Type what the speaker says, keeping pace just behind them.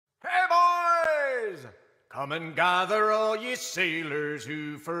Come and gather all ye sailors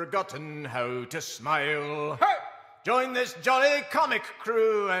who've forgotten how to smile. Hey! Join this jolly comic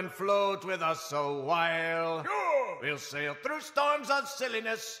crew and float with us a while. Sure. We'll sail through storms of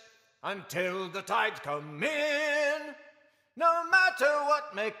silliness until the tides come in. No matter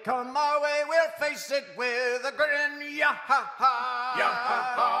what may come our way, we'll face it with a grin. Ya-ha-ha!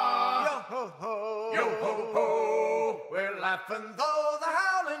 Ya-ha-ha! Yo-ho-ho! Yo-ho-ho! We're laughing though the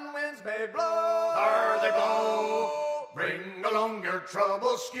howling winds may blow. There they blow. Bring along your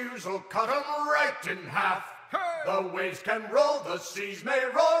trouble, skews will cut 'em right in half. Hey! The waves can roll, the seas may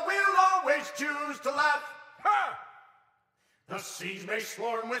roll, we'll always choose to laugh. Ha! The seas may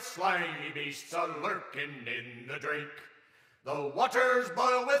swarm with slimy beasts a-lurking in the drink. The waters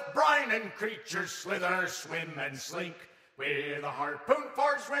boil with brine and creatures slither, swim and slink. With a harpoon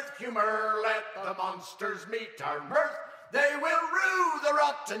forged with humor, let the monsters meet our mirth. They will rue the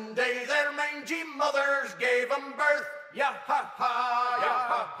rotten day their mangy mothers gave 'em birth. Ya-ha-ha!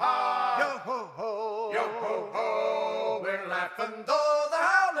 Ya-ha-ha! Yo-ho-ho! Yo-ho-ho! We're laughing though the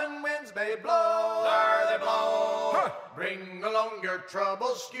howling winds may blow. There they blow. Huh. Bring along your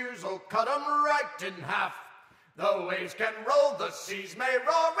troubles, skews will cut 'em right in half. The waves can roll, the seas may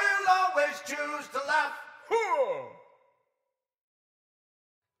roar, we'll always choose to laugh. Huh!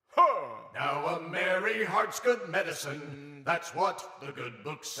 Huh! Now a merry heart's good medicine, that's what the good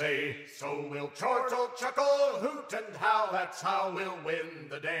books say. So we'll chortle, chuckle, hoot and howl, that's how we'll win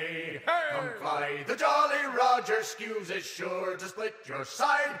the day. Hey! Come fly, the Jolly Roger skews is sure to split your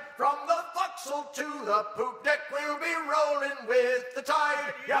side. From the forecastle to the poop deck, we'll be rolling with the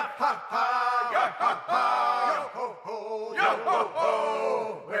tide. Ya-ha-ha! Ya-ha-ha! Yo-ho-ho!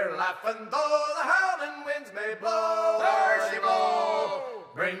 Yo-ho-ho! We're laughing though the howling winds may blow. There she blow!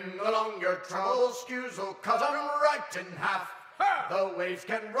 Bring along your troubles, skews will cut 'em right in half. Ha! The waves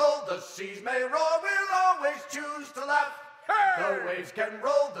can roll, the seas may roar, we'll always choose to laugh. Hey! The waves can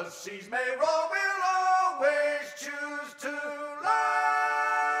roll, the seas may roar, we'll always choose